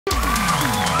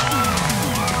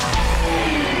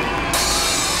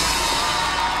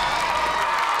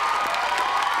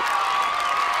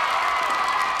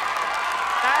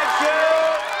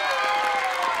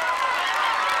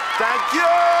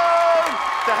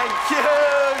Thank you.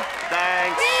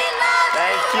 Thanks.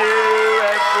 Thank you,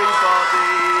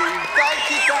 everybody.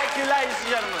 Thank you, ladies and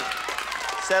gentlemen.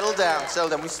 Settle down, settle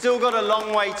down. We've still got a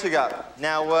long way to go.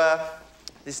 Now,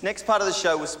 this next part of the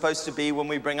show was supposed to be when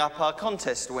we bring up our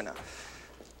contest winner.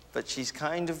 But she's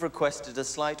kind of requested a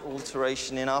slight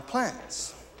alteration in our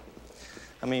plans.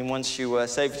 I mean, once you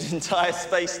saved an entire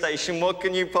space station, what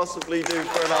can you possibly do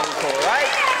for an encore, right?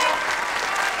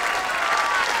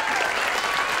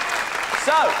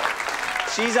 So,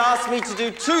 she's asked me to do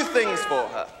 2 things for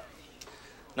her.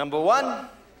 Number 1,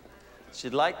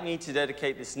 she'd like me to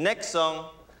dedicate this next song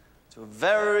to a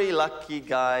very lucky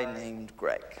guy named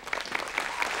Greg.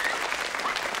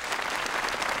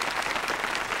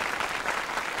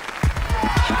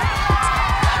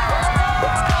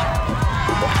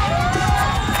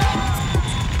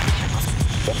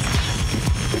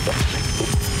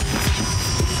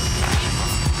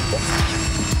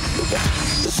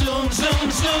 Zoom,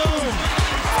 zoom, zoom.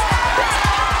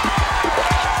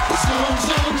 Zoom,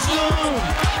 zoom, zoom.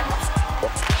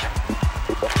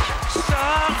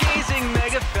 Stargazing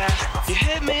mega fast. You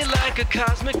hit me like a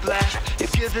cosmic blast. You're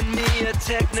giving me a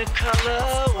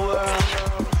technicolor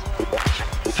world.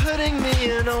 Putting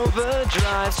me in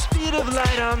overdrive. Speed of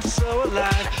light, I'm so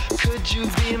alive. Could you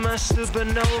be my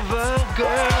supernova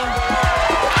girl?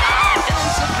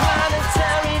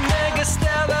 Interplanetary,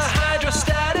 megastellar,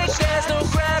 hydrostatic. There's no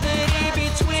gravity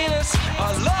between us.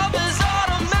 Our love is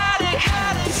automatic.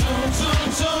 Zoom,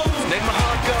 zoom, zoom. Make my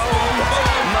heart go.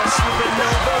 My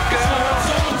supernova girl.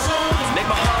 Make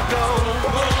my heart go.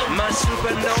 My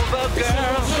supernova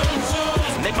girl.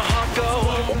 Make my heart go.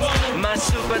 My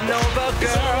supernova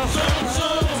girl.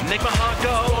 Make my heart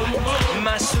go.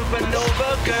 My supernova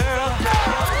girl.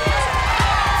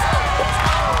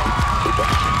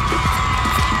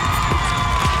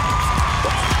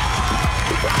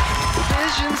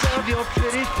 Visions of your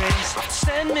pretty face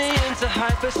send me into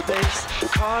hyperspace,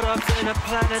 caught up in a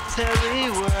planetary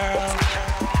world.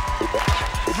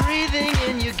 Breathing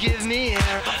in, you give me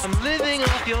air. I'm living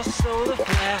off your solar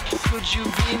flare. Could you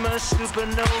be my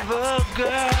supernova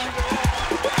girl?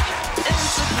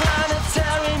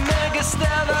 Interplanetary,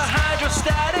 megastellar,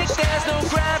 hydrostatic. There's no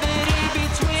gravity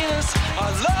between us.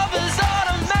 Our love is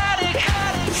automatic.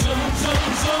 Zoom, zoom,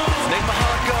 zoom. Make my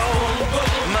heart go.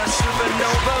 My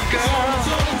supernova girl.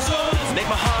 Make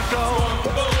my heart go.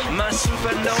 My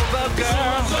supernova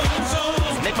girl.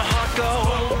 Make my heart go.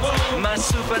 My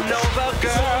supernova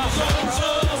girl.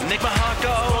 Make my heart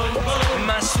go.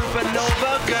 My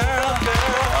supernova girl.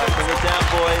 All right, bring it down,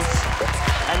 boys.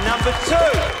 And number 2,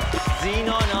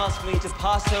 Zenon asked me to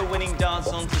pass her winning dance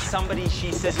on to somebody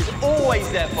she says is always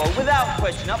there for, without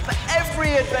question, up for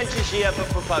every adventure she ever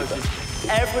proposes.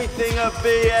 Everything a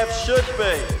BF should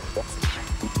be.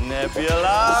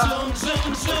 Nebula.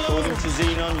 According to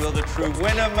Zenon, you're the true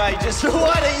winner, Major, so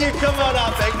why don't you come on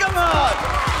up there? Come on!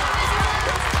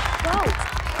 Whoa.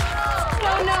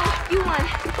 No, you won.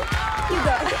 You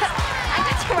go. I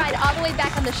got to ride all the way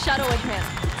back on the shuttle with him.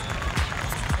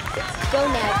 Go,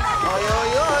 Ned.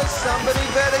 Oi, somebody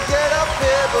better get up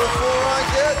here before I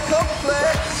get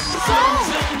complex.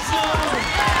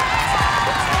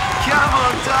 Come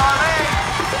on, darling.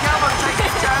 Come on, take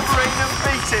your tambourine and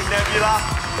beat it, Nebula.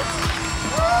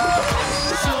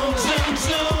 Zoom, zoom,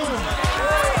 zoom.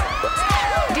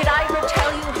 Did I ever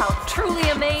tell you how truly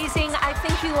amazing I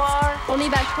think you are? Only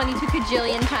about 22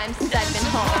 kajillion times since I've been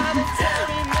home.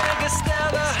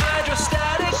 Megastellar,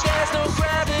 hydrostatic. There's no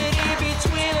gravity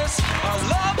between us. Our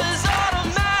love is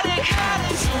automatic.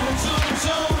 Zoom, zoom,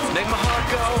 zoom. Make my heart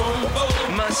go.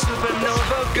 My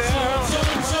supernova girl.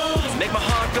 Make my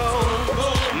heart go.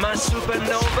 My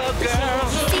supernova girl.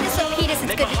 Cetus Lapidus, it's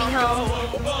good to be home.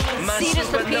 Cetus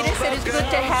Lapidus, it is good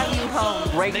to have you home.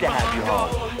 Great to have you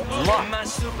home.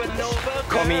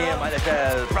 Come here, my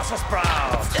little Brussels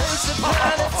sprout.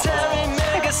 Interplanetary,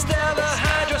 megastellar,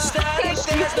 hydrostatic.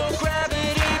 There's no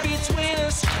gravity between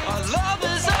us. Our love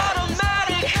is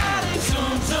automatic.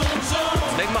 Zoom, zoom,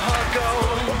 zoom. Make my heart go.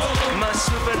 My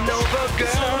supernova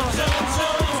girl.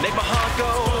 Make my heart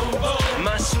go.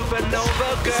 My supernova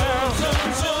girl.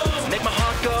 Make my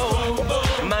heart go.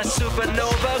 My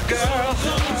supernova girl.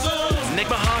 Make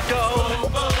my heart go.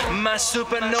 My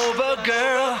supernova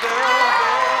girl.